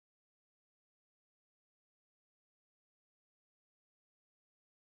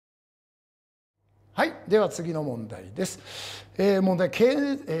はい、では次の問題です。問題、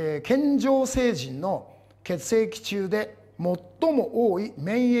健常成人の血液中で最も多い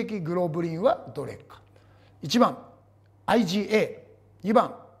免疫グロブリンはどれか。1番 IgA、2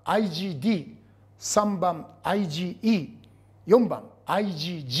番 IgD、3番 IgE、4番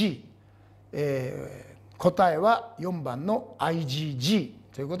IgG、答えは4番の IgG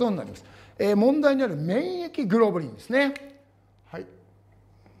ということになります。問題にある免疫グロブリンですね。はい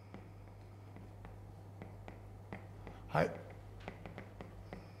はい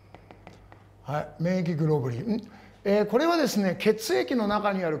はい、免疫グロブリン、これはですね、血液の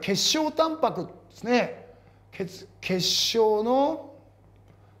中にある血小タンパクですね。血小の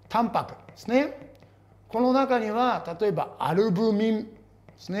タンパクですね。この中には例えばアルブミンで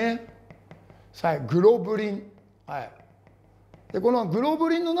すね、グロブリン、はい、でこのグロブ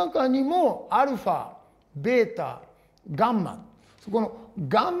リンの中にもアルファ、ベータ、ガンマ、この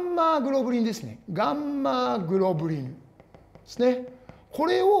ガンマグロブリンですね、ガンマグロブリンですね、こ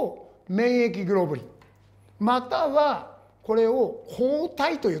れを免疫グロブリン、またはこれを抗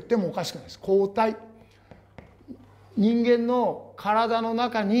体と言ってもおかしくないです。抗体、人間の体の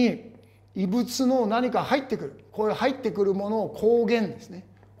中に異物の何か入ってくる、こういう入ってくるものを抗原ですね、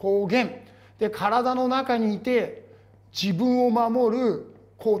抗原で体の中にいて自分を守る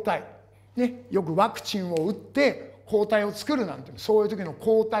抗体、ね、よくワクチンを打って抗体を作るなんて、そういう時の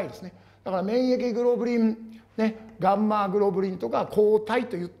抗体ですね。だから免疫グロブリン、ね、ガンマグロブリンとか抗体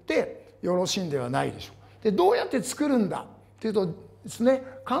と言ってよろしいんではないでしょう。でどうやって作るんだっていうとですね、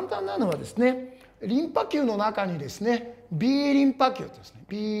簡単なのはですね、リンパ球の中にですね B リンパ球ですね、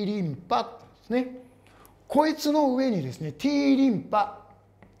 B リンパですね、こいつの上にですね T リンパ、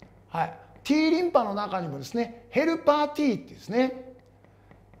はい、T リンパの中にもですねヘルパー T ってですね、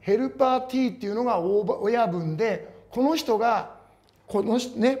ヘルパー T っていうのが親分で、この人がこの、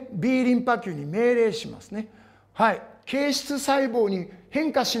ね、B リンパ球に命令しますね。はい、形質細胞に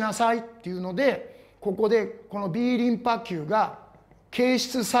変化しなさいっていうので、ここでこの B リンパ球が形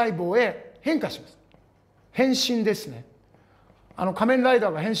質細胞へ変化します。変身ですね。仮面ライダ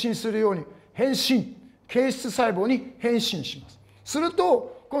ーが変身するように変身、形質細胞に変身します。する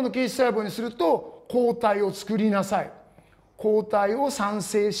と今度形質細胞にすると抗体を作りなさい、抗体を産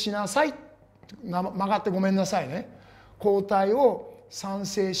生しなさい、曲がってごめんなさいね、抗体を産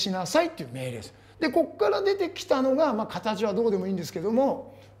生しなさいっていう命令です。でここから出てきたのが、形はどうでもいいんですけど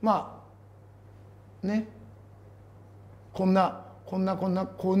も、ね、こんな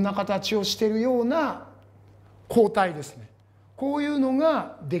形をしているような抗体ですね。こういうの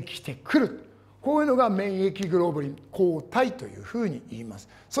ができてくる。こういうのが免疫グロブリン、抗体というふうに言います。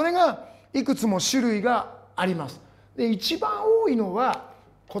それがいくつも種類があります。で一番多いのは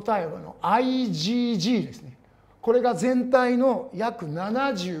答えはIgG ですね。これが全体の約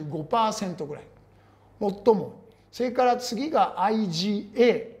 75% ぐらい。最も。それから次が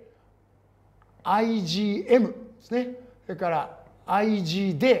IgA、IgM ですね。それから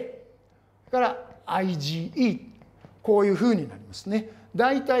IgD、それから IgE、こういうふうになりますね。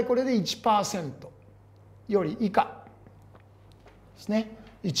だいたいこれで 1% より以下ですね。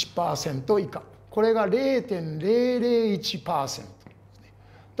1% 以下。これが 0.001%。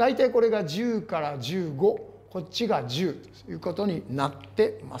だいたいこれが10から15、こっちが10ということになっ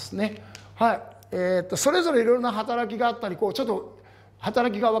てますね。はい。それぞれいろいろな働きがあったり、ちょっと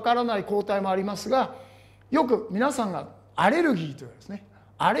働きがわからない抗体もありますが、よく皆さんがアレルギーというですね、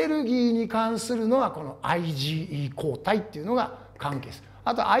アレルギーに関するのはこの IgE 抗体っていうのが関係です。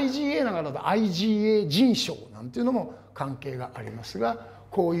あと IgA なんかだと IgA 腎症なんていうのも関係がありますが、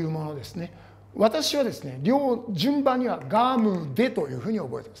こういうものですね。私はですね、順番にはガムデというふうに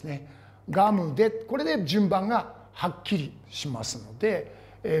覚えてますね。ガムデ、これで順番がはっきりしますので、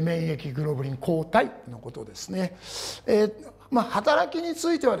免疫グロブリン抗体のことですね。働きに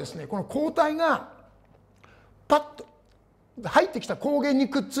ついてはですね、この抗体がパッと入ってきた抗原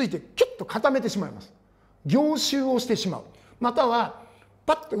にくっついてキュッと固めてしまいます。凝集をしてしまう。または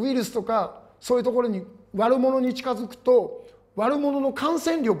パッとウイルスとかそういうところに悪者に近づくと悪者の感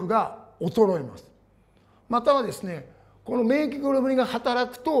染力が衰えます。またはですね、この免疫グロブリンが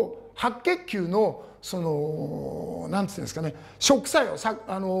働くと白血球のなんていうんですかね、食作用、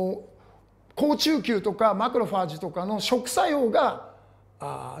好中球とかマクロファージとかの食作用が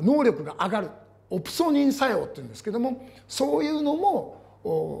能力が上がる、オプソニン作用っていうんですけども、そういうの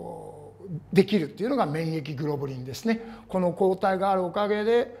もできるっていうのが免疫グロブリンですね。この抗体があるおかげ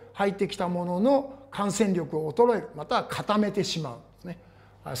で入ってきたものの感染力を衰える、または固めてしまうんですね。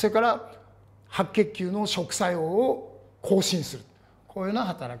それから白血球の食作用を更新する、こういうような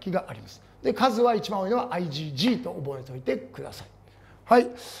働きがあります。で数は一番多いのは IgG と覚えておいてください。はい、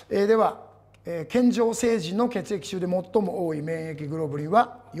では健常成人の血液中で最も多い免疫グロブリン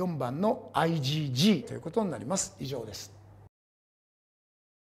は4番の IgG ということになります。以上です。